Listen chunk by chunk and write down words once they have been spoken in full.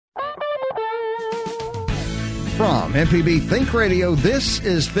From MPB Think Radio, this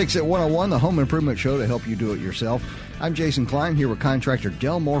is Fix It 101, the home improvement show to help you do it yourself. I'm Jason Klein, here with contractor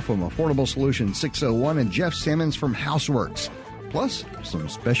Del Moore from Affordable Solutions 601 and Jeff Simmons from Houseworks. Plus, some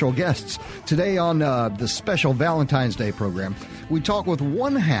special guests. Today on the special Valentine's Day program, we talk with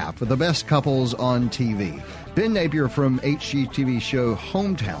one half of the best couples on TV. Ben Napier from HGTV show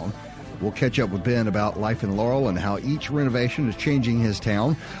Hometown. We'll catch up with Ben about life in Laurel and how each renovation is changing his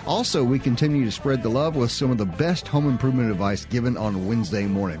town. Also, we continue to spread the love with some of the best home improvement advice given on Wednesday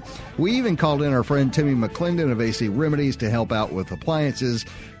morning. We even called in our friend Timmy McClendon of AC Remedies to help out with appliances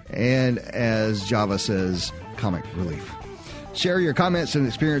and, as Java says, comic relief. Share your comments and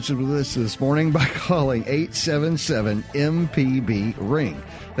experiences with us this morning by calling 877-MPB-RING.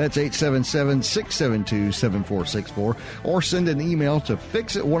 That's 877-672-7464. Or send an email to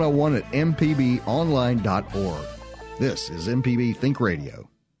fixit101@mpbonline.org. This is MPB Think Radio.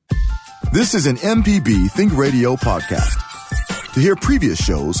 This is an MPB Think Radio podcast. To hear previous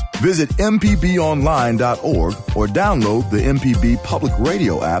shows, visit mpbonline.org or download the MPB Public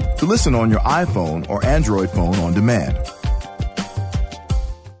Radio app to listen on your iPhone or Android phone on demand.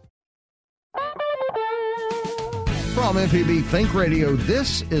 From MPB Think Radio,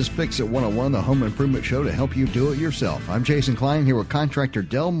 this is Fix It 101, the home improvement show to help you do it yourself. I'm Jason Klein, here with contractor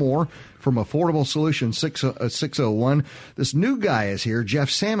Del Moore from Affordable Solutions 601. This new guy is here, Jeff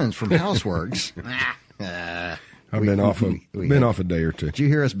Simmons from Houseworks. I've been off a day or two. Did you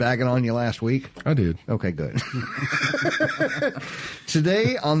hear us bagging on you last week? I did. Okay, good.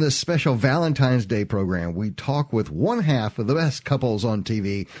 Today on this special Valentine's Day program, we talk with one half of the best couples on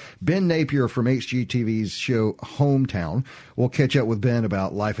TV, Ben Napier from HGTV's show Hometown. We'll catch up with Ben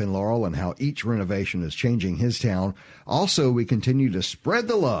about life in Laurel and how each renovation is changing his town. Also, we continue to spread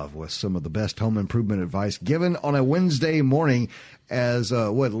the love with some of the best home improvement advice given on a Wednesday morning. As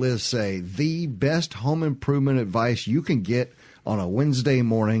what Liz say, the best home improvement advice you can get on a Wednesday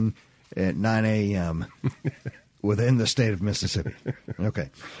morning at 9 a.m. within the state of Mississippi. Okay.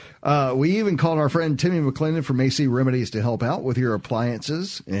 We even called our friend Timmy McClendon from AC Remedies to help out with your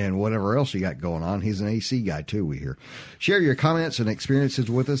appliances and whatever else you got going on. He's an AC guy, too, we hear. Share your comments and experiences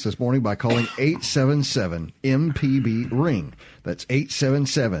with us this morning by calling 877-MPB-RING. That's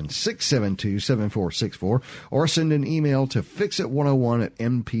 877-672-7464. Or send an email to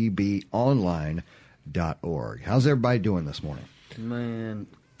fixit101@mpbonline.org. How's everybody doing this morning? Man,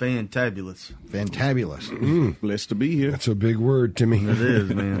 fantabulous. Fantabulous. Blessed to be here. That's a big word, Timmy. It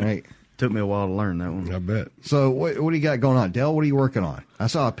is, man. Right. Took me a while to learn that one. I bet. So what do you got going on? Del, what are you working on? I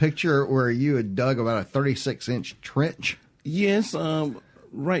saw a picture where you had dug about a 36-inch trench. Yes,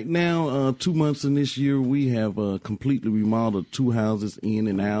 right now, 2 months in this year, we have completely remodeled 2 houses in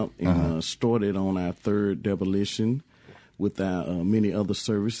and out and started on our third demolition with our many other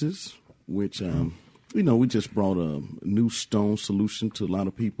services, which, we just brought a new stone solution to a lot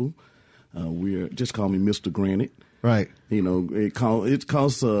of people. We're just call me Mr. Granite. Right. It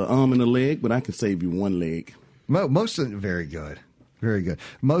costs an arm and a leg, but I can save you one leg. Most of it, very good. Very good.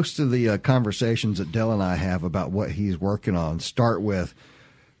 Most of the conversations that Del and I have about what he's working on start with,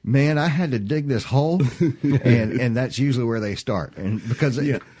 man, I had to dig this hole, and that's usually where they start. And because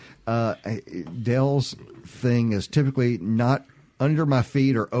Del's thing is typically not under my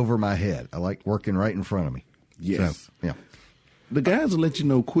feet or over my head. I like working right in front of me. Yes. So, yeah. The guys will let you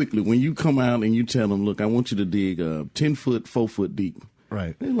know quickly when you come out and you tell them, look, I want you to dig 10 foot, 4 foot deep.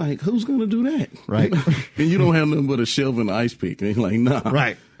 Right. They're like, who's going to do that? Right. And you don't have nothing but a shovel and an ice pick. And they're like, nah.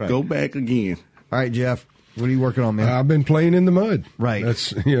 Right. Go back again. All right, Jeff, what are you working on, man? I've been playing in the mud. Right.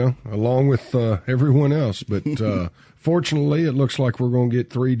 That's, along with everyone else. But fortunately, it looks like we're going to get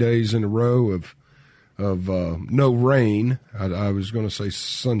 3 days in a row of no rain. I was going to say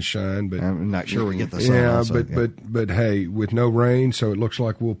sunshine, but I'm not sure we get the sun. Also. But hey, with no rain, so it looks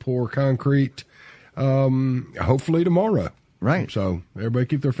like we'll pour concrete hopefully tomorrow. Right. So everybody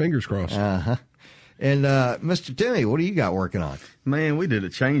keep their fingers crossed. Uh-huh. And Mr. Timmy, what do you got working on? Man, we did a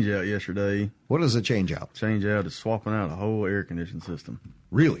change out yesterday. What is a change out? Change out is swapping out a whole air conditioning system.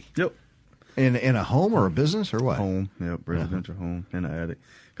 Really? Yep. In a home or a business or what? Home. Yep. Residential home in the attic.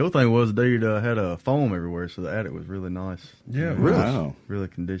 Cool thing was, dude, had a foam everywhere, so the attic was really nice. Yeah, really? Wow. Really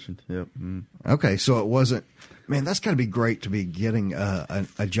conditioned. Yep. Okay, so it wasn't. Man, that's got to be great to be getting a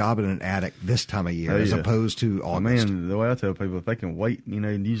job in an attic this time of year as opposed to August. Man, the way I tell people, if they can wait,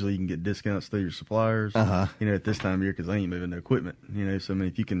 usually you can get discounts through your suppliers. At this time of year because they ain't moving the equipment. So I mean,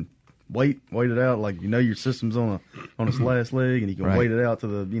 if you can wait it out, like your system's on its last leg, and you can wait it out to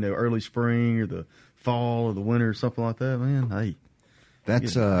the early spring or the fall or the winter or something like that. Man, hey.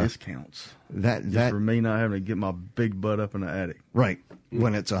 That's discounts. That for me not having to get my big butt up in the attic. Right.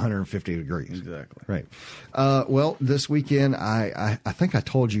 When it's 150 degrees. Exactly. Right. Well, this weekend, I think I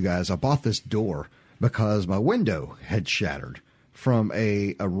told you guys, I bought this door because my window had shattered from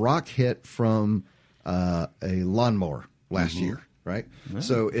a rock hit from a lawnmower last year. Right. Yeah.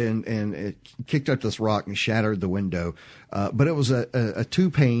 So, and it kicked up this rock and shattered the window. But it was a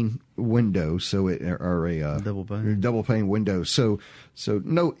 2-pane window. So a double pane window. So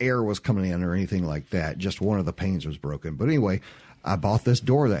no air was coming in or anything like that. Just one of the panes was broken. But anyway, I bought this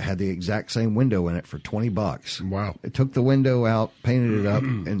door that had the exact same window in it for $20. Wow. I took the window out, painted it up,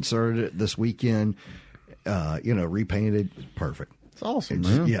 inserted it this weekend, repainted. Perfect. It's awesome,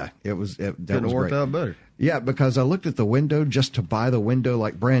 man. Yeah, it was. That couldn't was have worked great. out better. Yeah, because I looked at the window just to buy the window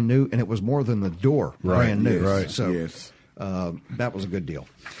like brand new, and it was more than the door brand new. Right. So Yes. that was a good deal.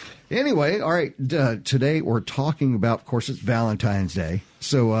 Anyway, all right. Today we're talking about, of course, it's Valentine's Day.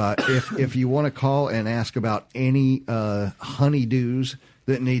 So if you want to call and ask about any honeydews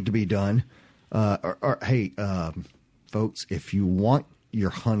that need to be done, or hey, folks, if you want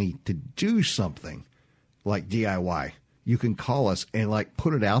your honey to do something like DIY, you can call us and like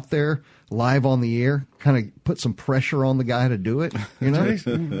put it out there live on the air, kind of put some pressure on the guy to do it. You know,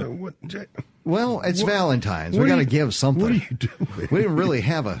 well, it's Valentine's. We got to give something. What are you doing? We didn't really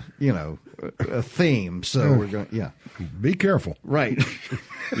have a theme, so we're going. Yeah, be careful. Right.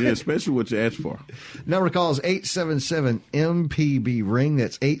 Yeah, especially what you asked for. Number to call is 877-MPB-RING.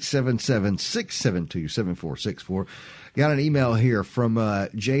 That's 877-672-7464. Got an email here from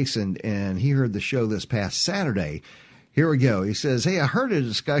Jason, and he heard the show this past Saturday. Here we go. He says, hey, I heard a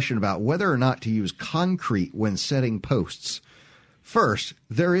discussion about whether or not to use concrete when setting posts. First,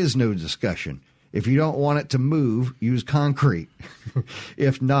 there is no discussion. If you don't want it to move, use concrete.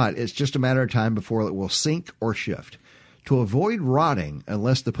 If not, it's just a matter of time before it will sink or shift. To avoid rotting,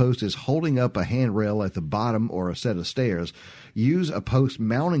 unless the post is holding up a handrail at the bottom or a set of stairs, use a post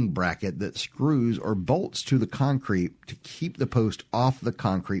mounting bracket that screws or bolts to the concrete to keep the post off the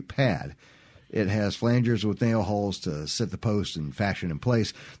concrete pad. It has flangers with nail holes to set the post and fashion in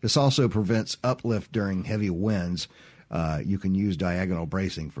place. This also prevents uplift during heavy winds. You can use diagonal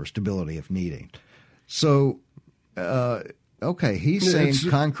bracing for stability if needed. So, okay, he's saying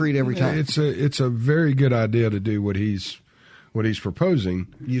concrete every time. It's a very good idea to do what he's proposing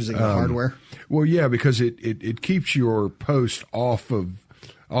using the hardware. Well, yeah, because it keeps your post off of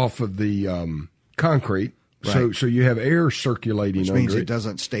the concrete, right. So you have air circulating, which under means it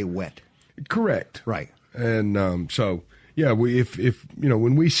doesn't stay wet. Correct. Right. And so yeah, if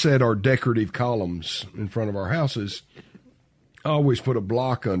when we set our decorative columns in front of our houses, I always put a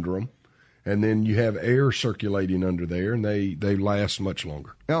block under them. And then you have air circulating under there, and they last much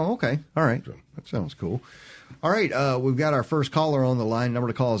longer. Oh, okay. All right. That sounds cool. All right. We've got our first caller on the line. Number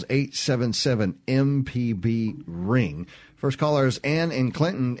to call is 877-MPB-RING. First caller is Ann in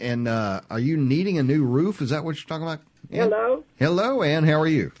Clinton. And are you needing a new roof? Is that what you're talking about, Ann? Hello. Hello, Ann. How are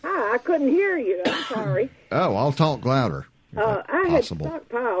you? Hi. I couldn't hear you. I'm sorry. Oh, I'll talk louder. I had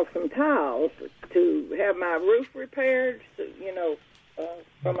stockpiled some tiles to have my roof repaired, so,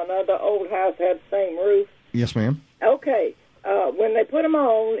 from another old house that had the same roof. Yes, ma'am. Okay. When they put them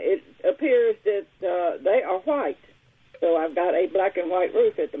on, it appears that they are white. So I've got a black and white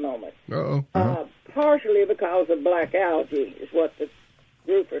roof at the moment. Uh-oh. Partially because of black algae is what the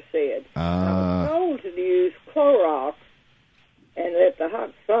roofer said. I was told to use Clorox and let the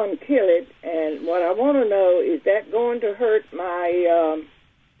hot sun kill it. And what I want to know, is that going to hurt my...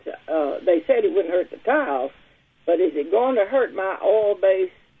 they said it wouldn't hurt the tiles, but is it going to hurt my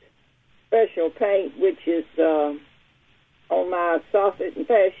oil-based special paint, which is on my soffit and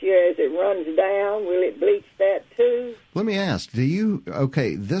fascia as it runs down? Will it bleach that too? Let me ask,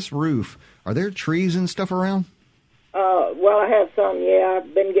 this roof, are there trees and stuff around? Well, I have some, yeah.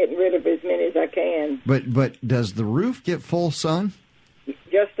 I've been getting rid of as many as I can. But does the roof get full sun?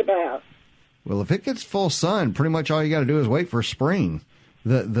 Just about. Well, if it gets full sun, pretty much all you got to do is wait for spring.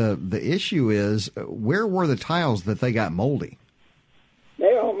 The issue is, where were the tiles that they got moldy?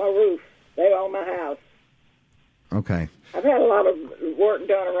 They're on my roof. They're on my house. Okay. I've had a lot of work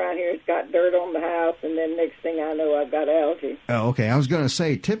done around here. It's got dirt on the house, and then next thing I know, I've got algae. Oh, okay. I was going to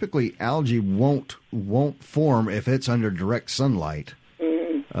say, typically algae won't form if it's under direct sunlight.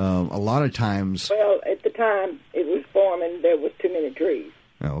 Mm-hmm. A lot of times. Well, at the time it was forming, there was too many trees.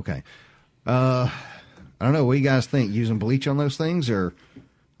 Oh, okay. I don't know. What do you guys think? Using bleach on those things, or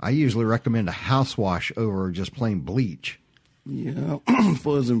I usually recommend a house wash over just plain bleach. Yeah,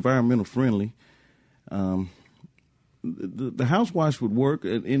 for as environmental friendly. the house wash would work,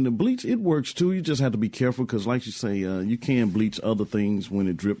 and the bleach, it works too. You just have to be careful because, like you say, you can bleach other things when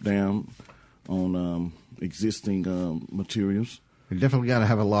it drip down on existing materials. You definitely got to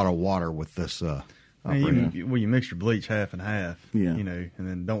have a lot of water with this. You mix your bleach half and half, yeah. And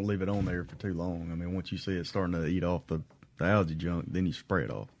then don't leave it on there for too long. I mean, once you see it starting to eat off the algae junk, then you spray it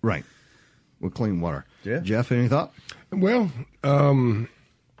off. Right. With clean water. Yeah. Jeff, any thought? Well,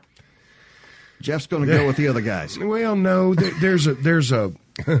 Jeff's going to go with the other guys. Well, no, there's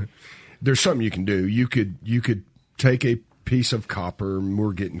something you can do. You could take a piece of copper, and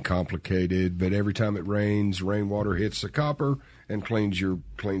we're getting complicated, but every time it rains, rainwater hits the copper and cleans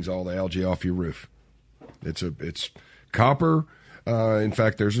all the algae off your roof. It's copper. In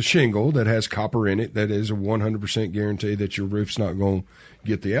fact, there's a shingle that has copper in it that is a 100% guarantee that your roof's not going to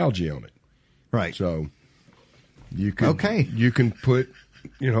get the algae on it. Right. So you can put,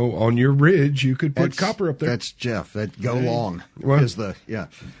 on your ridge, you could put copper up there. That's Jeff. That go long is the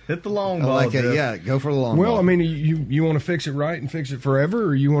hit the long I ball. like it. Jeff. Yeah, go for the long ball. Well, I mean, you want to fix it right and fix it forever,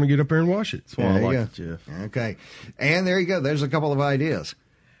 or you want to get up there and wash it. That's why I like it, Jeff. Okay, and there you go. There's a couple of ideas.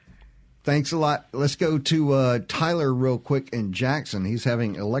 Thanks a lot. Let's go to Tyler real quick in Jackson. He's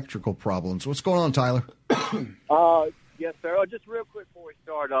having electrical problems. What's going on, Tyler? Yes, sir. Just real quick before we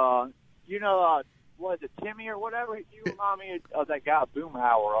start, was it Timmy or whatever? You remind me of that guy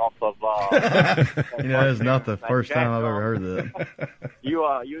Boomhauer off of. That's not the first time I've ever heard that. You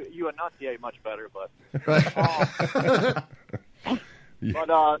enunciate much better, but.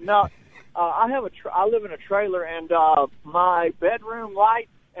 No, I live in a trailer, and my bedroom lights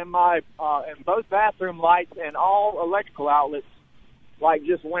and and both bathroom lights and all electrical outlets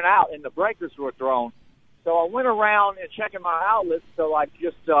just went out, and the breakers were thrown. So I went around and checking my outlets,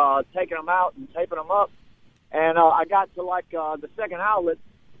 just taking them out and taping them up. And I got to the second outlet,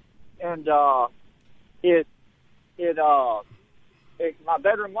 and my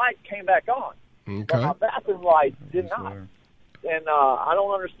bedroom light came back on. Okay. But my bathroom light did not. And I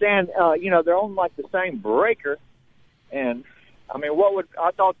don't understand. They're on the same breaker. And I mean,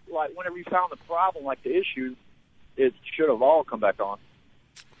 I thought whenever you found the problem, the issue, it should have all come back on.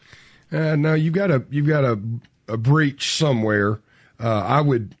 No, you've got a breach somewhere. I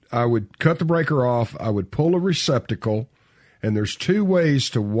would cut the breaker off. I would pull a receptacle, and there's two ways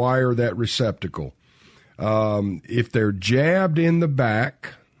to wire that receptacle. If they're jabbed in the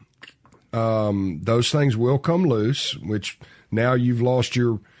back, those things will come loose, which now you've lost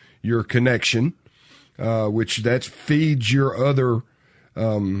your connection, which that feeds your other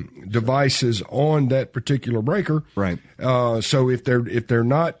devices on that particular breaker. Right. So if they're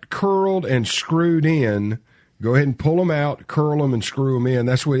not curled and screwed in, go ahead and pull them out, curl them, and screw them in.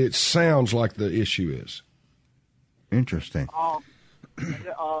 That's what it sounds like the issue is. Interesting. I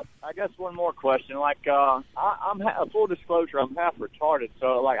guess one more question. I'm full disclosure, I'm half retarded,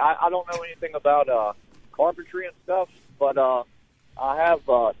 so I don't know anything about carpentry and stuff, but I have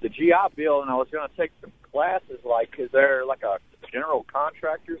the GI Bill, and I was going to take some classes. Is there a general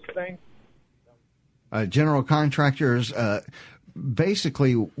contractors thing? General contractors,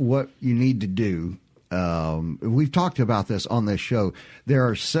 basically what you need to do, we've talked about this on this show. There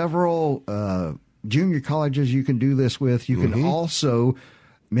are several junior colleges you can do this with. You can also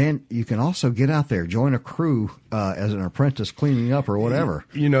get out there, join a crew as an apprentice cleaning up or whatever.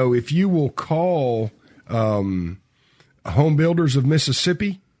 If you will call Home Builders of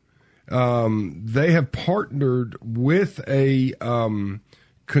Mississippi, they have partnered with a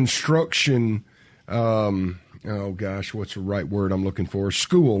construction, what's the right word I'm looking for?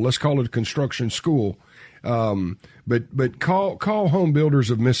 School. Let's call it a construction school. But call Home Builders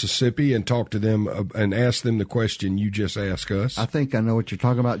of Mississippi and talk to them and ask them the question you just asked us. I think I know what you're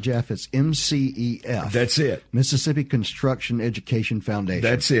talking about, Jeff. It's MCEF. That's it. Mississippi Construction Education Foundation.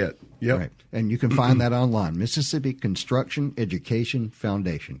 That's it. Yep. Right. And you can find that online. Mississippi Construction Education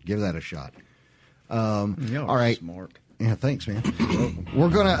Foundation. Give that a shot. All right. Smart. Yeah, thanks, man. We're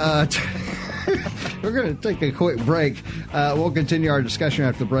gonna take a quick break. We'll continue our discussion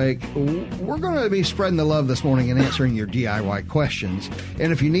after the break. We're going to be spreading the love this morning and answering your DIY questions.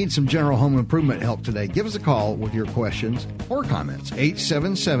 And if you need some general home improvement help today, give us a call with your questions or comments.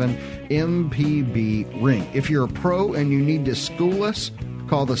 877-MPB-RING. If you're a pro and you need to school us,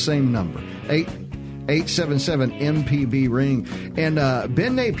 call the same number. 877-MPB-RING. And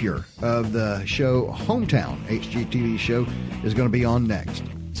Ben Napier of the show Hometown, HGTV show, is going to be on next.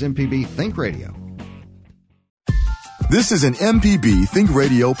 It's MPB Think Radio. This is an MPB Think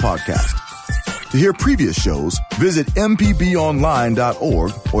Radio podcast. To hear previous shows, visit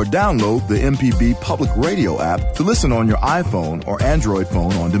mpbonline.org or download the MPB Public Radio app to listen on your iPhone or Android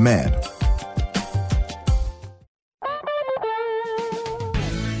phone on demand.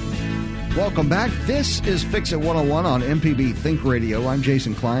 Welcome back. This is Fix It 101 on MPB Think Radio. I'm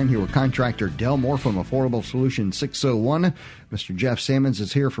Jason Klein here with contractor Del Moore from Affordable Solutions 601. Mr. Jeff Sammons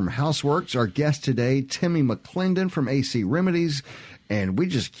is here from Houseworks. Our guest today, Timmy McClendon from AC Remedies. And we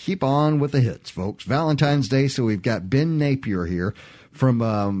just keep on with the hits, folks. Valentine's Day, so we've got Ben Napier here from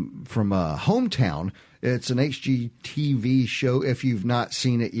Hometown. It's an HGTV show if you've not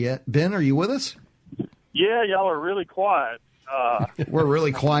seen it yet. Ben, are you with us? Yeah, y'all are really quiet. We're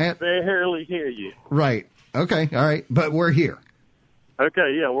really quiet. Barely hear you. Right. Okay. All right. But we're here.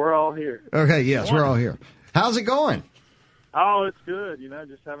 Okay. Yeah, we're all here. Okay. Yes, we're all here. How's it going? Oh, it's good.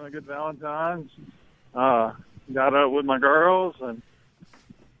 Just having a good Valentine's. Got up with my girls and.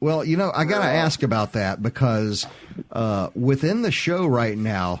 Well, I got to ask about that because within the show right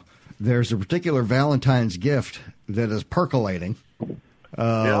now, there's a particular Valentine's gift that is percolating.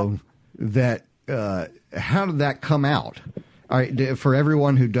 How did that come out? All right, for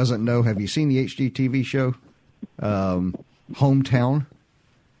everyone who doesn't know, have you seen the HGTV show Hometown?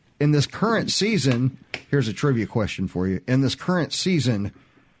 In this current season, here's a trivia question for you. In this current season,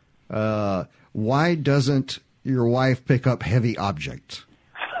 why doesn't your wife pick up heavy objects?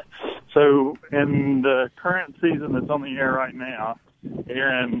 So in the current season that's on the air right now,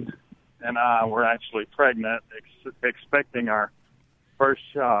 Erin and I were actually pregnant, expecting our first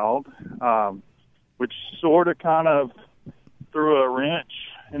child, which sort of kind of threw a wrench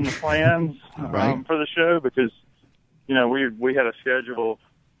in the plans for the show because, we had a schedule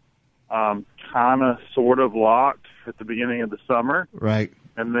kind of sort of locked at the beginning of the summer. Right.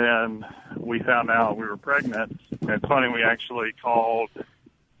 And then we found out we were pregnant. And it's funny, we actually called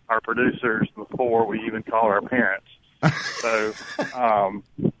our producers before we even called our parents. So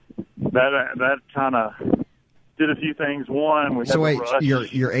that kind of did a few things. One, we had to rush.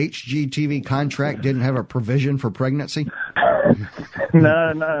 Your HGTV contract didn't have a provision for pregnancy?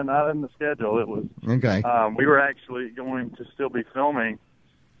 No, not in the schedule. It was okay. We were actually going to still be filming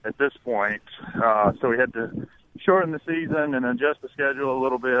at this point, so we had to shorten the season and adjust the schedule a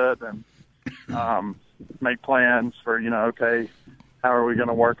little bit and make plans for okay, how are we going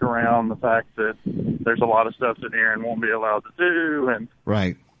to work around the fact that there's a lot of stuff that Erin won't be allowed to do, and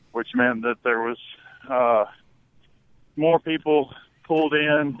right, which meant that there was more people pulled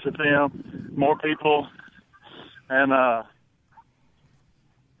in to film, more people, and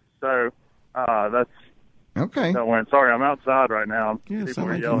so that's okay. that went. Sorry, I'm outside right now. Yeah, people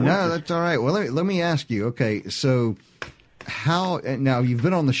are yelling. No, that's all right. Well, let me ask you. Okay, so now you've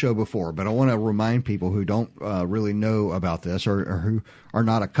been on the show before, but I want to remind people who don't really know about this or who are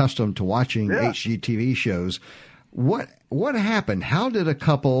not accustomed to watching HGTV shows. What happened? How did a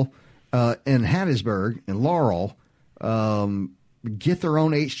couple in Hattiesburg and Laurel get their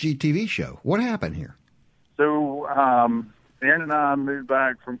own HGTV show? What happened here? So Erin and I moved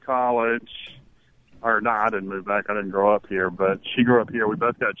back from college. Or no, I didn't move back. I didn't grow up here, but she grew up here. We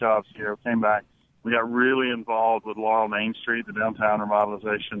both got jobs here. Came back. We got really involved with Laurel Main Street, the downtown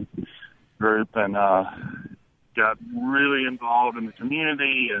revitalization group, and got really involved in the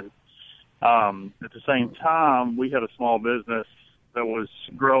community. And at the same time, we had a small business that was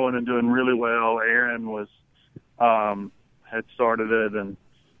growing and doing really well. Erin was had started it and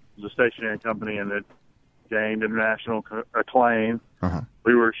was a stationery company, and it gained international acclaim. Uh-huh.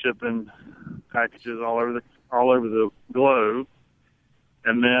 We were shipping packages all over the globe,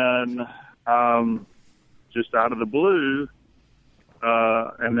 and then just out of the blue,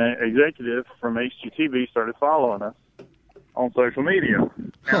 and the executive from HGTV started following us on social media.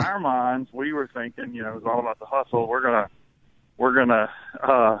 In our minds, we were thinking, it was all about the hustle. We're gonna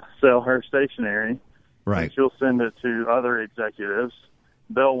sell her stationery, right? And she'll send it to other executives.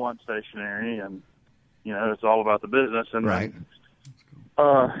 They'll want stationery, and it's all about the business. And right.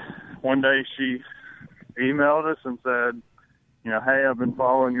 One day she emailed us and said, hey, I've been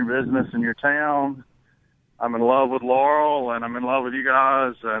following your business in your town. I'm in love with Laurel, and I'm in love with you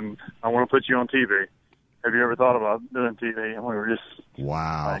guys, and I want to put you on TV. Have you ever thought about doing TV? And we were just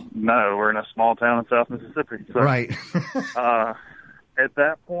wow. Like, no, we're in a small town in South Mississippi. So, right. At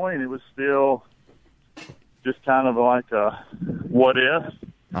that point, it was still just kind of like a what if.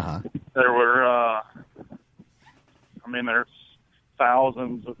 Uh-huh. There were, there's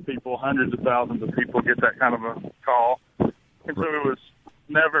thousands of people, hundreds of thousands of people get that kind of a call. And so it was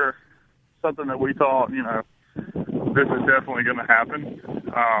never something that we thought, this is definitely going to happen.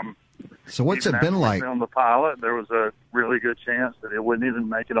 So what's it been like? On the pilot, there was a really good chance that it wouldn't even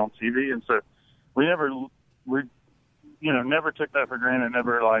make it on TV. And so we never took that for granted,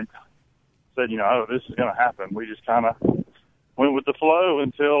 never said, this is going to happen. We just kind of went with the flow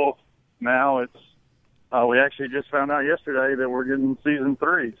until now it's we actually just found out yesterday that we're getting season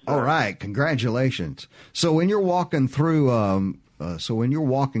 3. So. All right, congratulations. So when you're walking through,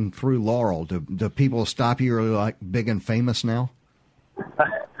 Laurel, do people stop you? Are you like big and famous now?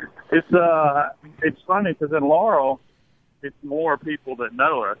 It's funny because in Laurel, it's more people that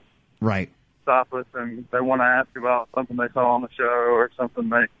know us. Right. Stop us and they want to ask about something they saw on the show or something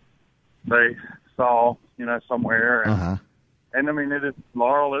they saw, somewhere. And, and I mean,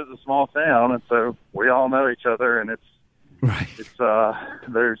 Laurel is a small town, and so we all know each other, and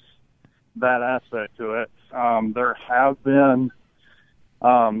there's that aspect to it. There have been, there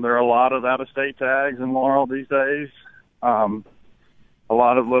are a lot of out-of-state tags in Laurel these days. A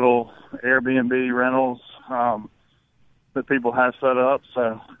lot of little Airbnb rentals that people have set up.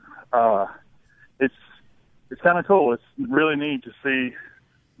 So it's kind of cool. It's really neat to see,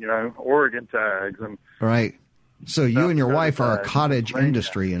 Oregon tags and right. So you and your wife are a cottage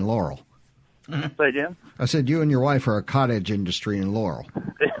industry in Laurel. Say again? I said you and your wife are a cottage industry in Laurel.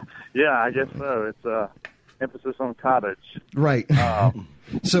 Yeah, I guess so. It's emphasis on cottage. Right.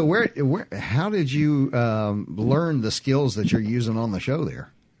 So how did you learn the skills that you're using on the show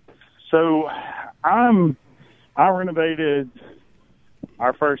there? So I renovated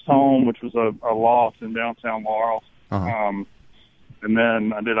our first home, which was a loft in downtown Laurel. And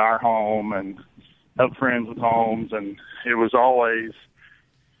then I did our home and helped friends with homes, and it was always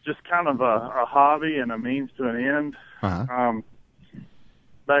just kind of a hobby and a means to an end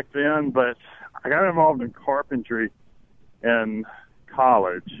back then. But I got involved in carpentry in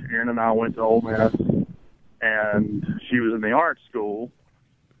college. Erin and I went to Ole Miss, and she was in the art school,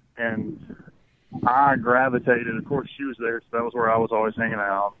 and I gravitated. Of course, she was there, so that was where I was always hanging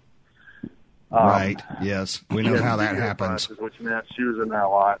out. Right. Yes, we know how that happens. Classes, which meant she was in that a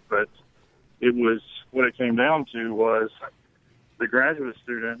lot, but it was what it came down to was the graduate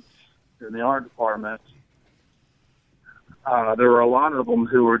students in the art department. There were a lot of them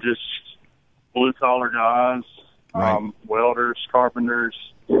who were just blue collar guys, welders, carpenters,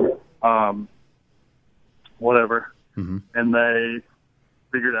 whatever, and they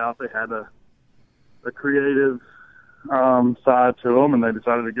figured out they had a creative side to them, and they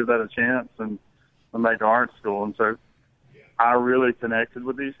decided to give that a chance and make art school. And so I really connected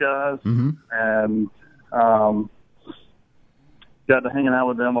with these guys and got to hanging out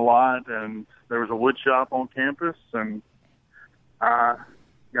with them a lot. And there was a wood shop on campus, and I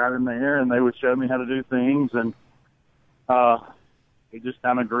got in there, and they would show me how to do things, and it just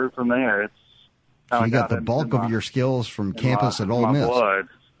kind of grew from there. It's so you got the bulk of your skills from campus at Ole Miss. Blood.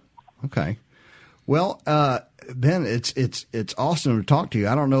 Okay. Well, Ben, it's awesome to talk to you.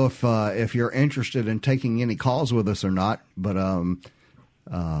 I don't know if you're interested in taking any calls with us or not, but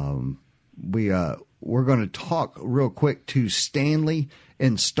we're going to talk real quick to Stanley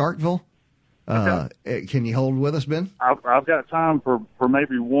in Starkville. Okay. Can you hold with us, Ben? I've got time for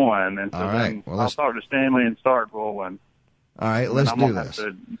maybe one, and so all right. Well, I'll talk to Stanley in Starkville, and all right, let's do this.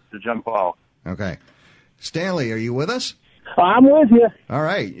 To jump off. Okay, Stanley, are you with us? I'm with you. All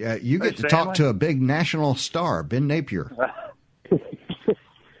right. You get to talk to a big national star, Ben Napier.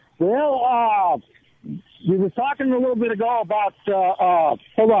 Well, you were talking a little bit ago about,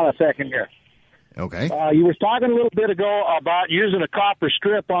 hold on a second here. Okay. You were talking a little bit ago about using a copper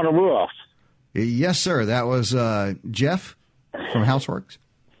strip on a roof. Yes, sir. That was Jeff from Houseworks.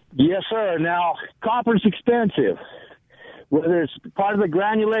 Yes, sir. Now, copper's expensive, whether it's part of the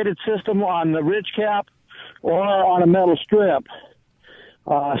granulated system on the ridge cap or on a metal strip.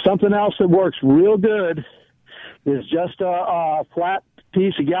 Something else that works real good is just a flat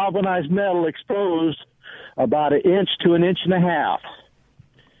piece of galvanized metal exposed about 1 inch to 1.5 inches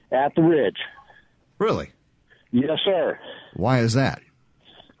at the ridge. Really? Yes, sir. Why is that?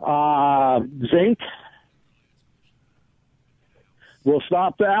 Zinc will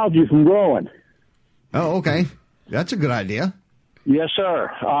stop the algae from growing. Oh, okay. That's a good idea. Yes,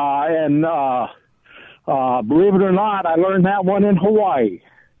 sir. And believe it or not, I learned that one in Hawaii.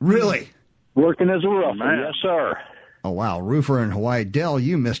 Really? Working as a roofer. Yes, sir. Oh, wow. Roofer in Hawaii. Dell,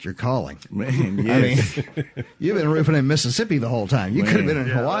 you missed your calling. Man, yes. I mean, you've been roofing in Mississippi the whole time. You could have been in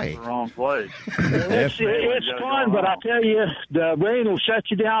Hawaii. That's the wrong place. It's fun, but I tell you, the rain will shut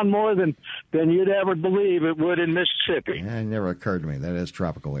you down more than you'd ever believe it would in Mississippi. Yeah, it never occurred to me. That is a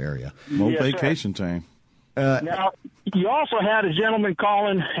tropical area. More vacation time. Now, you also had a gentleman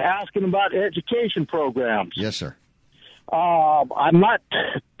calling asking about education programs. Yes, sir. I'm not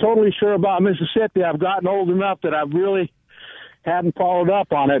totally sure about Mississippi. I've gotten old enough that I really haven't followed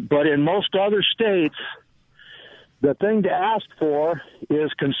up on it. But in most other states, the thing to ask for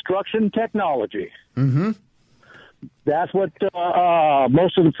is construction technology. Mm-hmm. that's what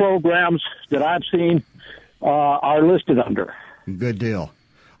most of the programs that I've seen are listed under. Good deal.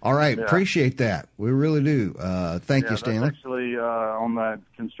 All right, appreciate that. We really do. Thank you, Stanley. That's actually, on that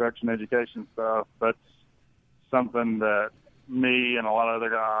construction education stuff, that's something that me and a lot of other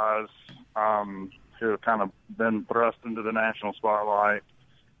guys who have kind of been thrust into the national spotlight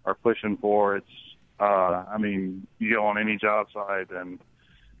are pushing for. It's, I mean, you go on any job site and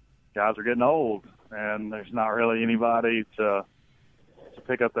guys are getting old, and there's not really anybody to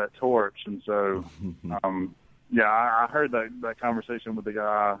pick up that torch. And so, I heard that conversation with the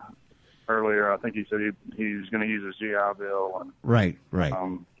guy earlier. I think he said he's going to use his GI Bill. And, right.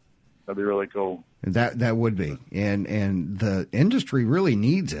 That'd be really cool. That would be, and the industry really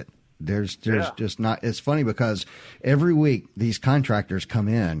needs it. There's just not. It's funny because every week these contractors come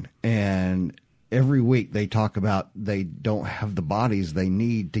in, and every week they talk about they don't have the bodies they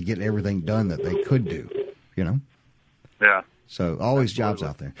need to get everything done that they could do. You know. Yeah. So always Absolutely. jobs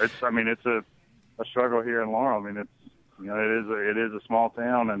out there. It's a struggle here in Laurel. I mean, it is a small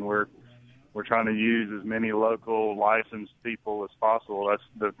town, and we're trying to use as many local licensed people as possible. That's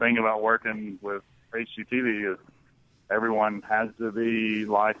the thing about working with HGTV is everyone has to be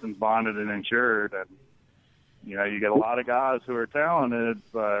licensed, bonded, and insured. And, you get a lot of guys who are talented,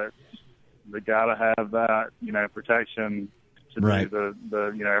 but they got to have that, protection to do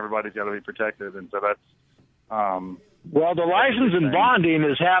the everybody's got to be protected. And so that's, well, the license and bonding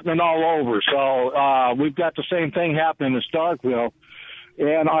is happening all over. So we've got the same thing happening in Starkville.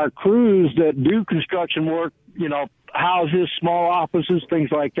 And our crews that do construction work, houses, small offices,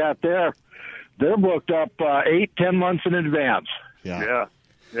 things like that, they're booked up 8-10 months in advance. Yeah.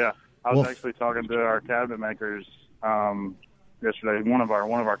 I was actually talking to our cabinet makers yesterday. One of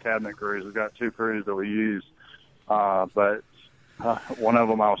our cabinet crews. We've got 2 crews that we use, but one of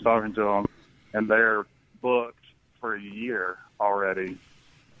them I was talking to them, and they're booked for a year already,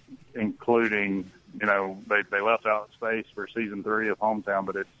 including they left out space for season 3 of Hometown,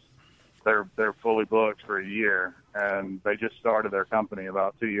 but they're fully booked for a year, and they just started their company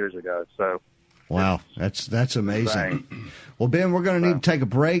about 2 years ago. So. Wow, that's amazing. Well, Ben, we're going to need to take a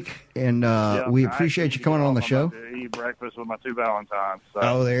break, and we appreciate you coming on the show. To eat breakfast with my 2 Valentines. So.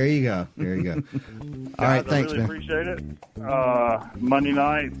 Oh, there you go. All right, thanks, I Ben. really appreciate it. Monday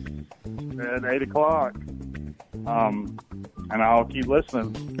night at 8 o'clock, and I'll keep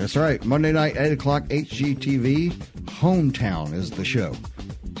listening. That's right. Monday night, 8 o'clock, HGTV. Hometown is the show.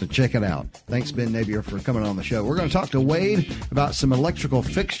 So check it out. Thanks, Ben Napier, for coming on the show. We're going to talk to Wade about some electrical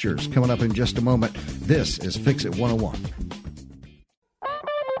fixtures coming up in just a moment. This is Fix It 101.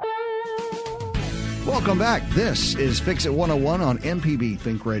 Welcome back. This is Fix It 101 on MPB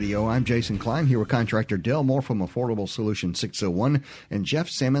Think Radio. I'm Jason Klein here with contractor Del Moore from Affordable Solution 601 and Jeff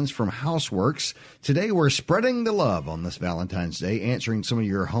Simmons from Houseworks. Today we're spreading the love on this Valentine's Day, answering some of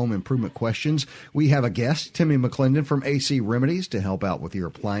your home improvement questions. We have a guest, Timmy McClendon from AC Remedies, to help out with your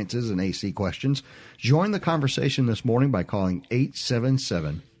appliances and AC questions. Join the conversation this morning by calling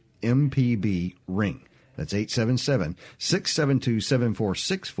 877-MPB-RING. That's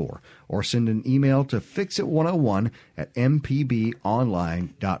 877-672-7464, or send an email to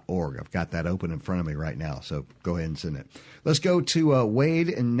fixit101@mpbonline.org. I've got that open in front of me right now, so go ahead and send it. Let's go to Wade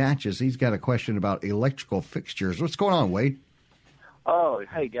in Natchez. He's got a question about electrical fixtures. What's going on, Wade? Oh,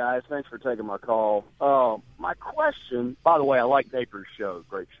 hey, guys. Thanks for taking my call. My question, by the way, I like Naper's show.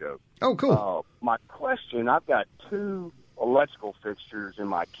 Great show. Oh, cool. My question, I've got 2 electrical fixtures in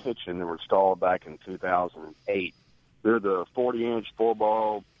my kitchen that were installed back in 2008. They're the 40-inch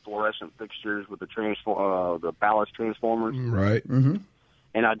 4-bulb fluorescent fixtures with the ballast transformers. Right. Mm-hmm.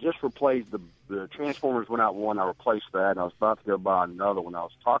 And I just replaced the transformers. Went out one. I replaced that, and I was about to go buy another one. I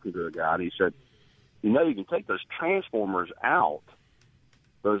was talking to a guy, and he said, you can take those transformers out,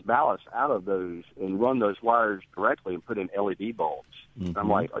 those ballasts out of those, and run those wires directly and put in LED bulbs. Mm-hmm. And I'm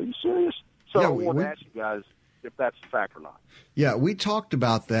like, are you serious? So I want to ask you guys if that's a fact or not. Yeah, we talked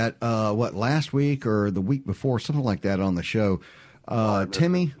about that, last week or the week before, something like that on the show.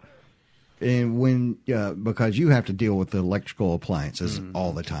 Timmy, and because you have to deal with the electrical appliances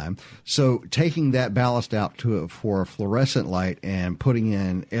all the time. So taking that ballast out for a fluorescent light and putting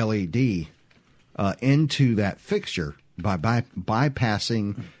in LED into that fixture by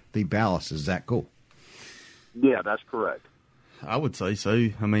bypassing the ballast, is that cool? Yeah, that's correct. I would say so.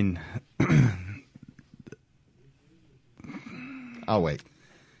 I mean, I'll wait.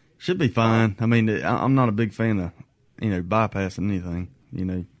 Should be fine. I mean, I'm not a big fan of, bypassing anything.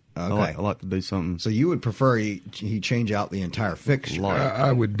 Okay. I like to do something. So you would prefer he change out the entire fixture?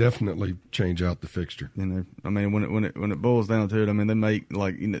 I would definitely change out the fixture. You know, I mean, when it boils down to it, I mean, they make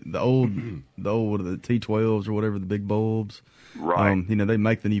like the old the T12s or whatever, the big bulbs. Right. You know, they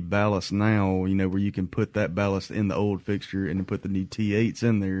make the new ballast now. You know, where you can put that ballast in the old fixture and then put the new T8s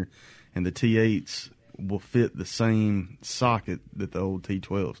in there, and the T8s will fit the same socket that the old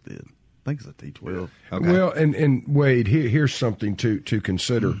T12s did. I think it's a T12. Okay. Well, and Wade, here's something to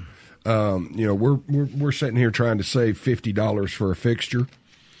consider. You know, we're sitting here trying to save $50 for a fixture,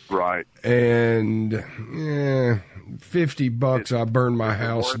 Right. and $50, I burn my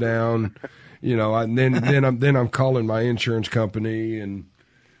house down. You know, and then I'm calling my insurance company, and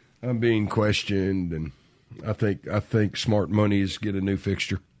I'm being questioned, and I think smart money is get a new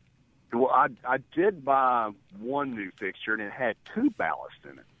fixture. Well, I did buy one new fixture, and it had 2 ballasts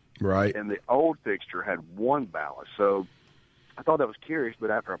in it. Right. And the old fixture had 1 ballast. So I thought that was curious,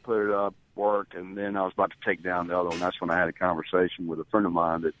 but after I put it up, worked, and then I was about to take down the other one, that's when I had a conversation with a friend of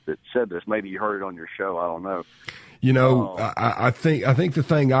mine that said this. Maybe you heard it on your show. I don't know. You know, I think the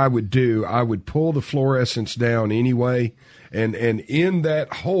thing I would do, I would pull the fluorescence down anyway, and in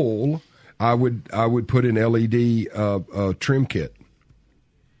that hole, I would put an LED trim kit.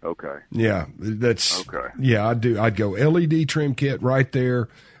 Okay. Yeah, that's okay. Yeah, I'd go LED trim kit right there.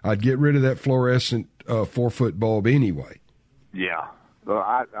 I'd get rid of that fluorescent 4-foot bulb anyway. Yeah. Well,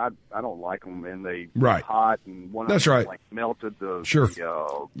 I don't like them, and they right. hot, and one that's of them right. like melted the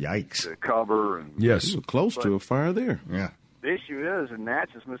yikes the cover, and yes, close to a fire there. Yeah. The issue is in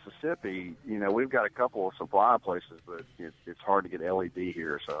Natchez, Mississippi. You know, we've got a couple of supply places, but it's hard to get LED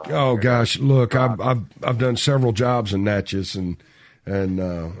here. So oh gosh, look, I've done several jobs in Natchez, and I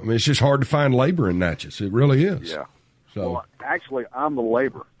mean it's just hard to find labor in Natchez. It really is. Yeah. So well, actually, I'm the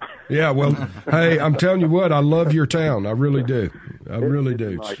labor. Yeah, well, hey, I'm telling you what, I love your town. I really do. I really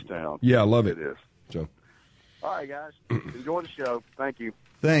do. It's a nice town. Yeah, I love it. It is. So, all right, guys, enjoy the show. Thank you.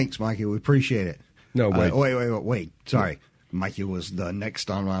 Thanks, Mikey. We appreciate it. No, wait. Wait. Sorry. Mikey was the next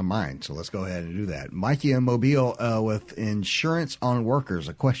on my mind, so let's go ahead and do that. Mikey in Mobile with Insurance on Workers,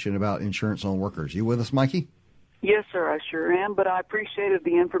 a question about insurance on workers. You with us, Mikey? Yes, sir, I sure am, but I appreciated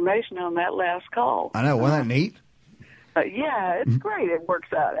the information on that last call. I know. Wasn't that neat? Yeah, it's great. It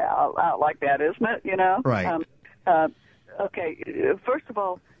works out like that, isn't it? You know? Right. Okay, first of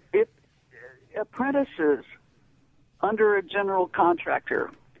all, if apprentices under a general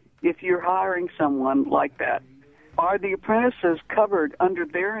contractor, if you're hiring someone like that, are the apprentices covered under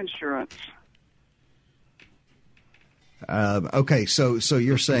their insurance? Okay, so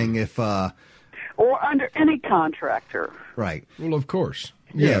you're saying if... or under any contractor. Right. Well, of course.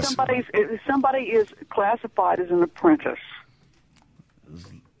 Yes. If somebody is classified as an apprentice.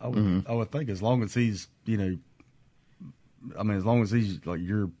 I would think as long as he's, you know, I mean, as long as he's like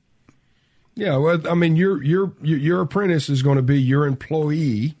your... Yeah, well, I mean, your apprentice is going to be your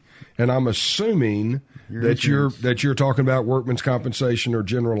employee, and I'm assuming that you're talking about workman's compensation or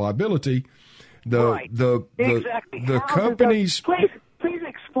general liability. Exactly. The companies... Please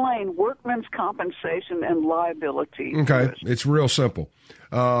explain workman's compensation and liability. Okay, it's real simple.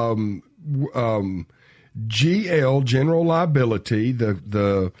 GL, general liability,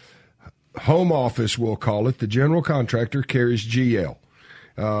 the home office, we'll call it, the general contractor carries GL.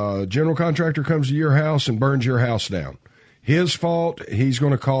 General contractor comes to your house and burns your house down. His fault, he's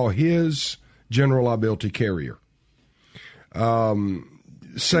going to call his general liability carrier.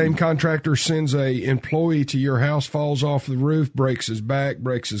 Same contractor sends a employee to your house, falls off the roof, breaks his back,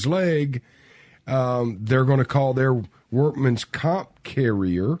 breaks his leg. They're going to call their workman's comp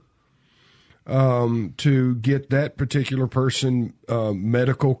carrier to get that particular person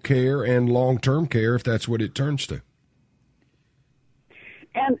medical care and long-term care if that's what it turns to.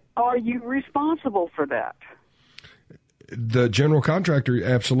 And are you responsible for that? The general contractor,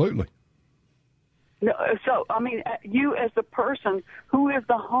 absolutely. No, so, I mean, you as the person who is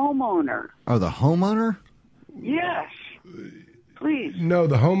the homeowner. Oh, the homeowner? Yes. Please. No,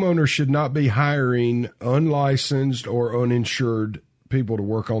 the homeowner should not be hiring unlicensed or uninsured people to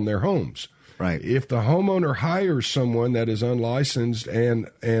work on their homes. Right. If the homeowner hires someone that is unlicensed and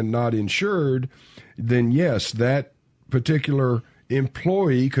not insured, then yes, that particular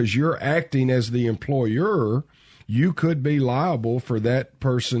employee, because you're acting as the employer, you could be liable for that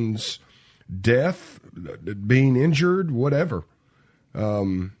person's death, being injured, whatever.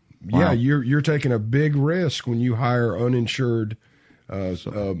 Yeah, you're taking a big risk when you hire uninsured.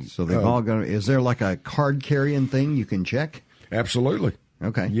 So they've all got. Is there like a card carrying thing you can check? Absolutely.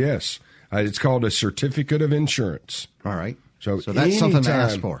 Okay. Yes, it's called a certificate of insurance. All right. So that's something to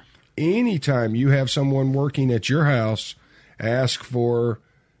ask for. Anytime you have someone working at your house, ask for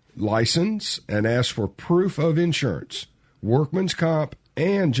license and ask for proof of insurance, workman's comp,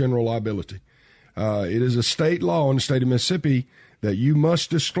 and general liability. It is a state law in the state of Mississippi that you must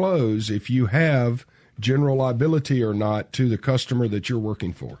disclose if you have general liability or not to the customer that you're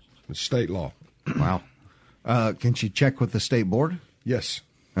working for. It's state law. Wow. Can she check with the state board? Yes.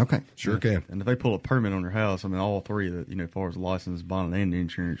 Okay. Sure can. And if they pull a permit on your house, I mean, all three of the, as far as license, bond, and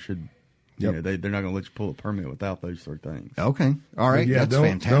insurance should, they're not going to let you pull a permit without those three things. Okay. All right. Yeah, That's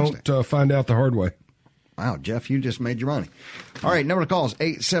fantastic. Don't find out the hard way. Wow, Jeff, you just made your money. All right, number to call is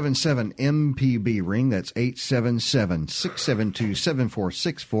 877-MPB-RING. That's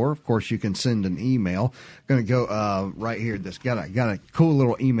 877-672-7464. Of course, you can send an email. Going to go right here. This got a cool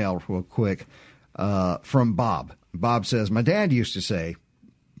little email real quick from Bob. Bob says, my dad used to say,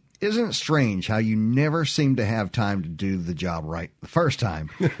 isn't it strange how you never seem to have time to do the job right the first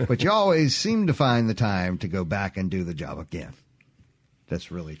time, but you always seem to find the time to go back and do the job again? That's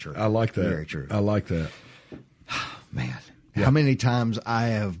really true. I like that. Very true. I like that. Man, how many times I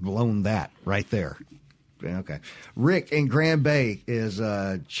have blown that right there. Okay. Rick in Grand Bay is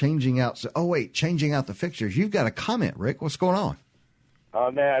changing out the fixtures. You've got a comment, Rick. What's going on?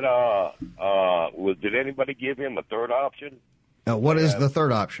 On that, did anybody give him a third option? What is the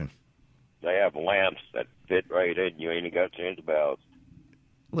third option? They have lamps that fit right in. You ain't got to change the ballast.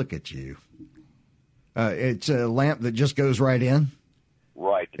 Look at you. It's a lamp that just goes right in?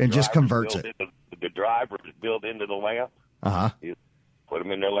 Right. And just converts it. The driver is built into the lamp. Uh-huh. You put them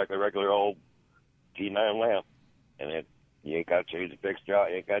in there like a regular old T9 lamp. And then you ain't got to change the fixture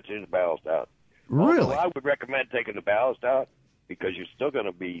out. You ain't got to change the ballast out. Really? Also, I would recommend taking the ballast out because you're still going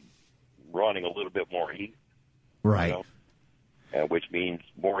to be running a little bit more heat. Right. You know? And which means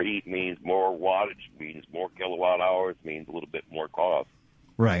more heat means more wattage, means more kilowatt hours, means a little bit more cost.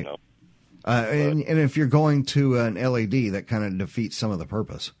 Right. You know? And if you're going to an LED, that kind of defeats some of the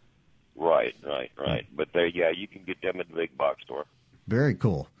purpose. Right. But you can get them at the big box store. Very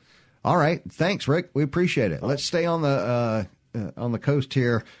cool. All right. Thanks, Rick. We appreciate it. Let's stay on the coast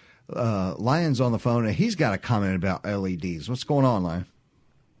here. Lion's on the phone, and he's got a comment about LEDs. What's going on, Lion?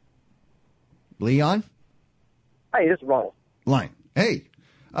 Leon? Hey, this is Ronald. Lion. Hey.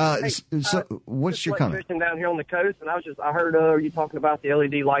 So what's your comment? Fishing down here on the coast, and I heard you talking about the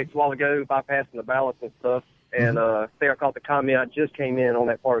LED lights a while ago, bypassing the ballast and stuff. And I think I caught the comment. I just came in on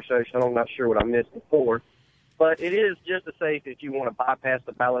that part of the show, so I'm not sure what I missed before. But it is just as safe if you want to bypass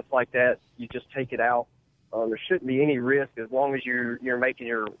the ballast like that. You just take it out. There shouldn't be any risk as long as you're making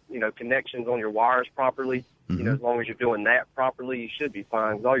your connections on your wires properly. Mm-hmm. As long as you're doing that properly, you should be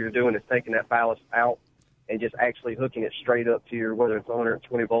fine. Because all you're doing is taking that ballast out and just actually hooking it straight up to your, whether it's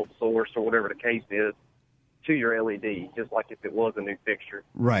 120-volt source or whatever the case is, to your LED, just like if it was a new fixture.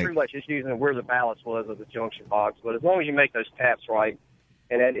 Right. Pretty much just using where the ballast was of the junction box. But as long as you make those taps right,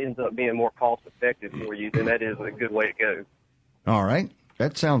 and that ends up being more cost-effective for you, then that is a good way to go. All right.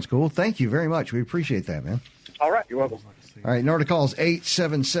 That sounds cool. Thank you very much. We appreciate that, man. All right. You're welcome. All right. Number to call is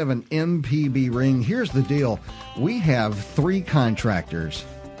 877-MPB-RING. Here's the deal. We have 3 contractors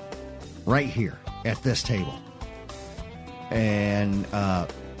right here at this table. And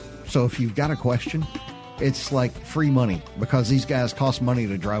so if you've got a question, it's like free money because these guys cost money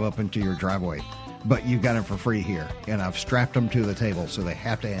to drive up into your driveway. But you've got them for free here. And I've strapped them to the table, so they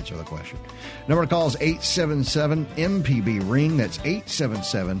have to answer the question. Number to call is 877-MPB-RING. That's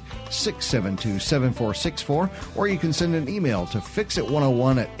 877-672-7464. Or you can send an email to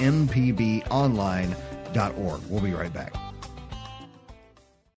fixit101@mpbonline.org. We'll be right back.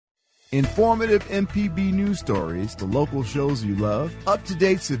 Informative MPB news stories, the local shows you love,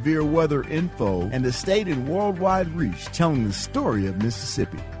 up-to-date severe weather info, and the state and worldwide reach telling the story of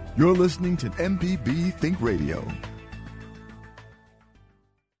Mississippi. You're listening to MPB Think Radio.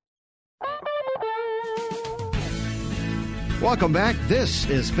 Welcome back. This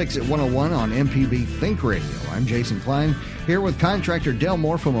is Fix It 101 on MPB Think Radio. I'm Jason Klein, here with contractor Del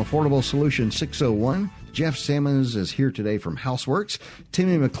Moore from Affordable Solutions 601. Jeff Sammons is here today from Houseworks.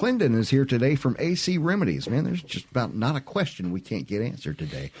 Timmy McClendon is here today from AC Remedies. Man, there's just about not a question we can't get answered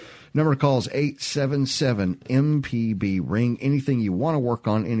today. Number to call is 877-MPB-RING. Anything you want to work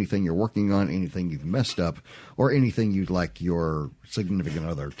on, anything you're working on, anything you've messed up, or anything you'd like your significant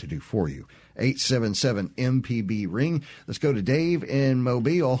other to do for you. 877-MPB-RING. Let's go to Dave in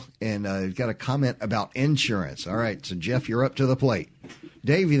Mobile, and he's got a comment about insurance. All right, so Jeff, you're up to the plate.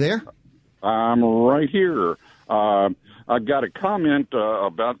 Dave, you there? I'm right here. I've got a comment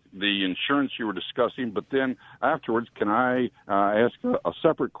about the insurance you were discussing, but then afterwards, can I ask a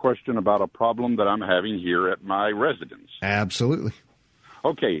separate question about a problem that I'm having here at my residence? Absolutely.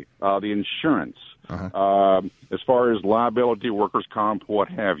 Okay, the insurance. As far as liability, workers' comp, what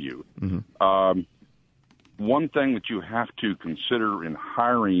have you. One thing that you have to consider in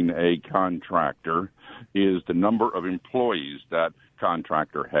hiring a contractor is the number of employees that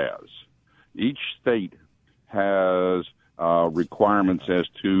contractor has. Each state has requirements as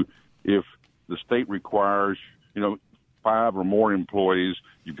to if the state requires, 5 or more employees,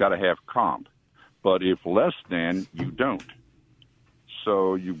 you've got to have comp. But if less than, you don't.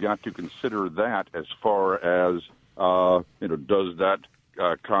 So you've got to consider that as far as, does that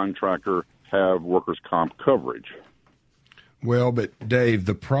contractor have workers' comp coverage? Well, but Dave,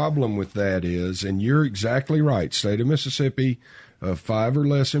 the problem with that is, and you're exactly right, state of Mississippi, 5 or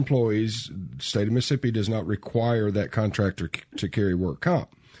less employees, state of Mississippi does not require that contractor to carry work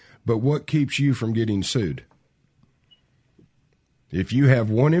comp. But what keeps you from getting sued? If you have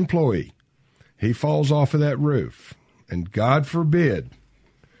one employee, he falls off of that roof, and God forbid,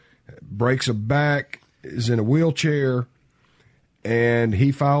 breaks a back, is in a wheelchair, and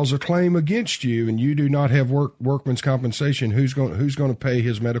he files a claim against you, and you do not have workman's compensation, who's going to pay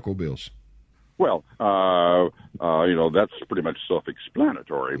his medical bills? Well, that's pretty much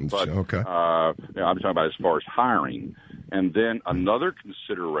self-explanatory. But okay. I'm talking about as far as hiring. And then another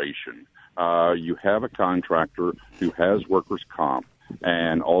consideration, you have a contractor who has workers' comp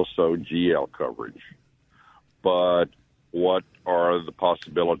and also GL coverage. But what are the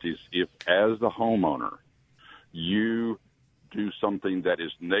possibilities if, as the homeowner, you do something that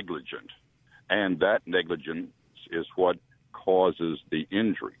is negligent, and that negligence is what causes the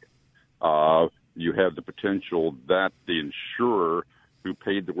injury? You have the potential that the insurer who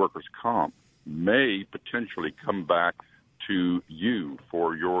paid the workers' comp may potentially come back to you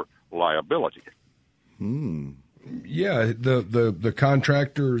for your liability. Yeah, the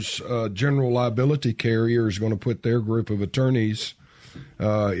contractor's general liability carrier is going to put their group of attorneys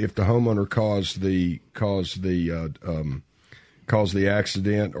if the homeowner caused the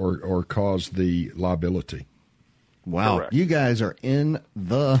accident or caused the liability. Wow, Correct. You guys are in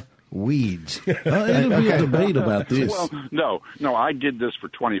the weeds. It'll be a debate about this. Well, no, I did this for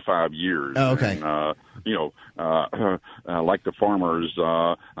 25 years. Oh, okay. And, like the farmers'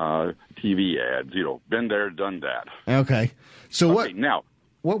 TV ads, been there, done that. Okay. So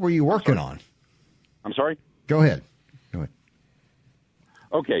what were you working on? I'm sorry? Go ahead.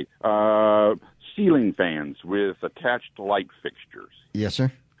 Okay. Ceiling fans with attached light fixtures. Yes,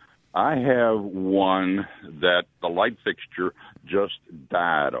 sir. I have one that the light fixture just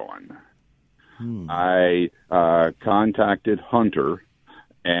died on. I contacted Hunter,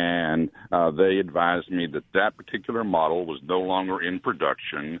 and they advised me that particular model was no longer in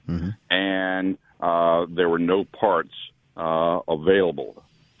production, and there were no parts available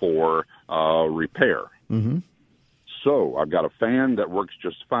for repair. So I've got a fan that works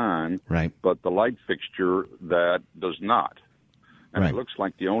just fine, right? But the light fixture that does not. And right. It looks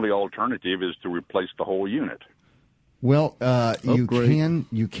like the only alternative is to replace the whole unit. Well, you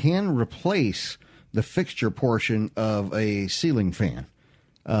can replace the fixture portion of a ceiling fan,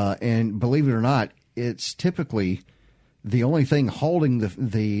 and believe it or not, it's typically the only thing holding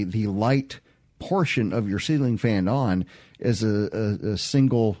the light portion of your ceiling fan on is a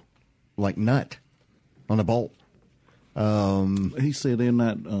single nut on a bolt. He said they're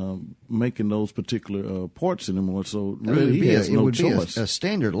not making those particular parts anymore, so really he has no choice. A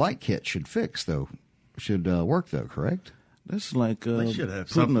standard light kit should work though, correct? That's like They should have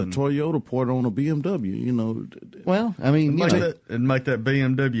putting something. a Toyota part on a BMW. Well, I mean, and make that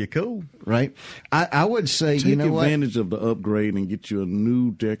BMW cool, right? I would say take advantage of the upgrade and get you a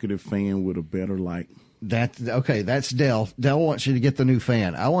new decorative fan with a better light. That's Dell. Dell wants you to get the new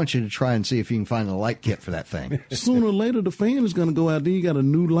fan. I want you to try and see if you can find a light kit for that thing. Sooner or later, the fan is going to go out. Then you got a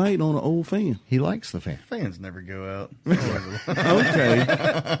new light on an old fan. He likes the fan. Fans never go out. Okay.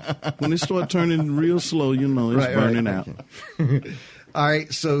 When they start turning real slow, it's burning out. All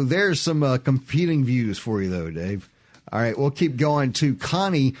right, so there's some competing views for you, though, Dave. All right, we'll keep going to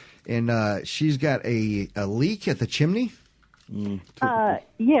Connie, and she's got a leak at the chimney.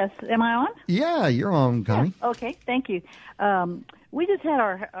 Yes. Am I on? Yeah, you're on, Connie. Yeah. Okay, thank you. We just had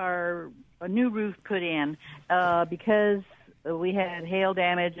our new roof put in because we had hail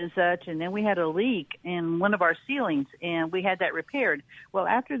damage and such, and then we had a leak in one of our ceilings, and we had that repaired. Well,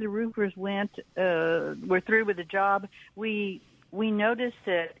 after the roofers were through with the job, we noticed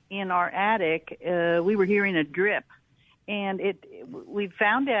that in our attic we were hearing a drip, and we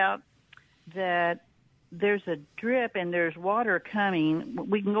found out that there's a drip and there's water coming.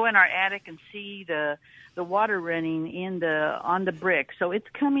 We can go in our attic and see the water running on the brick. So it's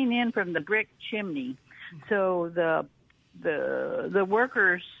coming in from the brick chimney. So the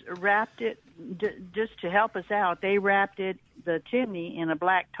workers wrapped it just to help us out. They wrapped the chimney in a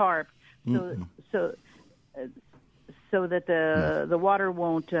black tarp, so that the water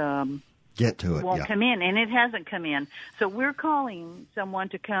won't get to it. Won't come in, and it hasn't come in. So we're calling someone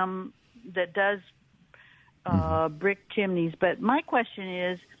to come that does brick chimneys. But my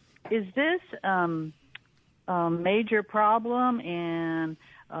question is this a major problem, and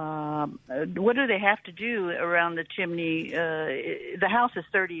what do they have to do around the chimney? The house is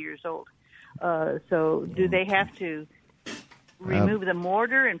 30 years old. So do they have to remove the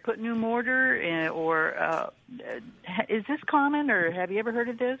mortar and put new mortar, or is this common, or have you ever heard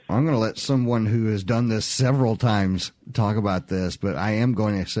of this? I'm going to let someone who has done this several times talk about this, but I am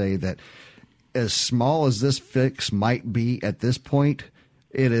going to say that as small as this fix might be at this point,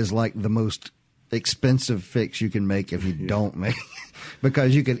 it is like the most expensive fix you can make if you don't make it,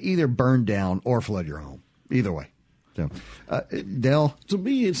 because you can either burn down or flood your home. Either way. So, Dell? To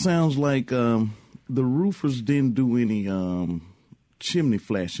me, it sounds like the roofers didn't do any chimney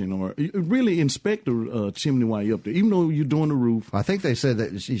flashing, or really inspect the chimney while you're up there, even though you're doing the roof. I think they said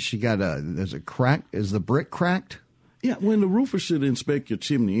that she got there's a crack. Is the brick cracked? Yeah, when the roofer should inspect your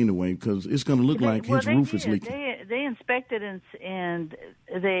chimney anyway, because it's going to look like his roof is leaking. They inspected and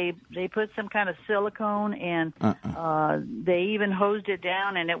they put some kind of silicone, and they even hosed it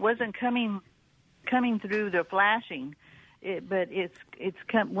down, and it wasn't coming through the flashing. But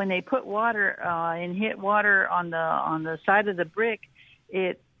when they put water and hit water on the side of the brick,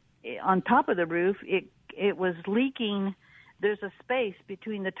 on top of the roof, it was leaking. There's a space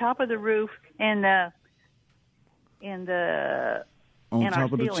between the top of the roof and our top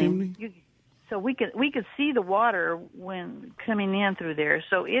of the chimney. So we could see the water when coming in through there.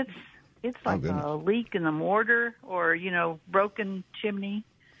 So it's like a leak in the mortar, or broken chimney.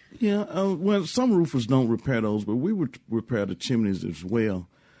 Yeah, well, some roofers don't repair those, but we would repair the chimneys as well.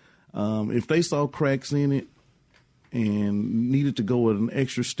 If they saw cracks in it and needed to go an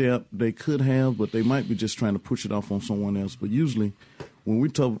extra step, they could have, but they might be just trying to push it off on someone else. But usually, when we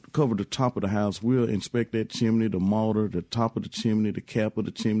cover the top of the house, we'll inspect that chimney, the mortar, the top of the chimney, the cap of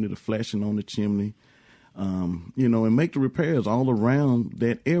the chimney, the flashing on the chimney, and make the repairs all around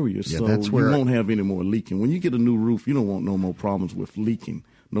that area, so you won't have any more leaking. When you get a new roof, you don't want no more problems with leaking,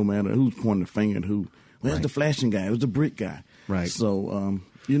 no matter who's pointing the finger at who. Where's the flashing guy? Where's the brick guy? Right. So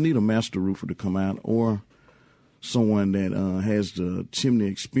you need a master roofer to come out, or someone that has the chimney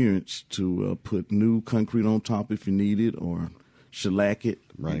experience to put new concrete on top if you need it, or shellac it.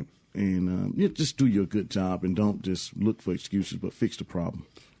 Right. And you just do your good job, and don't just look for excuses, but fix the problem.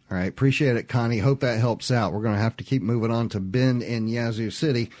 All right. Appreciate it, Connie. Hope that helps out. We're going to have to keep moving on to Ben in Yazoo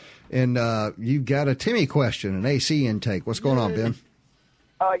City. And you've got a Timmy question, an AC intake. What's going on, Ben?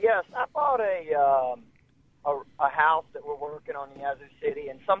 Yes, I bought a house that we're working on in Yazoo City,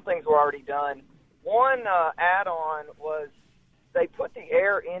 and some things were already done. One add-on was they put the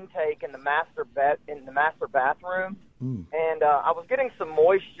air intake in the master bathroom, and I was getting some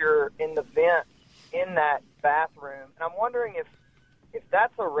moisture in the vents in that bathroom, and I'm wondering if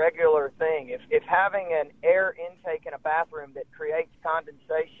that's a regular thing, if having an air intake in a bathroom that creates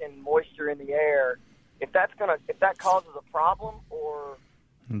condensation, moisture in the air, if that causes a problem, or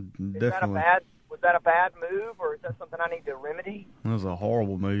was that a bad move, or is that something I need to remedy? That was a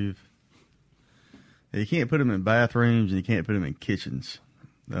horrible move. You can't put them in bathrooms, and you can't put them in kitchens.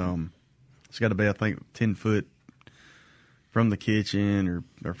 It's got to be, I think, 10 foot from the kitchen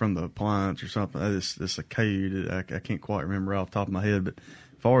or from the appliance or something. That's a code. I can't quite remember off the top of my head. But as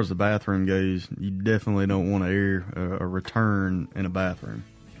far as the bathroom goes, you definitely don't want to air a return in a bathroom.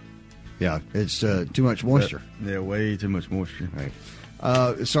 Yeah, it's too much moisture. Yeah, way too much moisture. Right.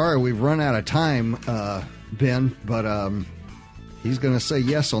 Sorry, we've run out of time, Ben, but he's going to say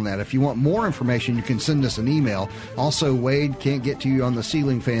yes on that. If you want more information, you can send us an email. Also, Wade can't get to you on the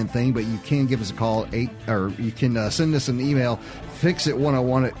ceiling fan thing, but you can give us a call you can send us an email,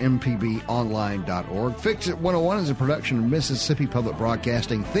 fixit101@mpbonline.org. Fix It 101 is a production of Mississippi Public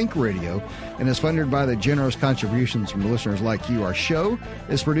Broadcasting Think Radio and is funded by the generous contributions from listeners like you. Our show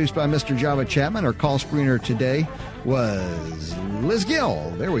is produced by Mr. Java Chapman. Our call screener today was Liz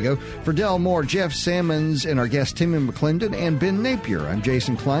Gill. There we go. For Del Moore, Jeff Sammons, and our guest Timmy McClendon and Ben Napier, I'm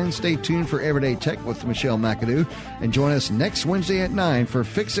Jason Klein. Stay tuned for Everyday Tech with Michelle McAdoo, and join us next Wednesday at 9 for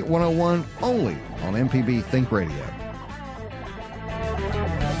Fix It 101 only on MPB Think Radio.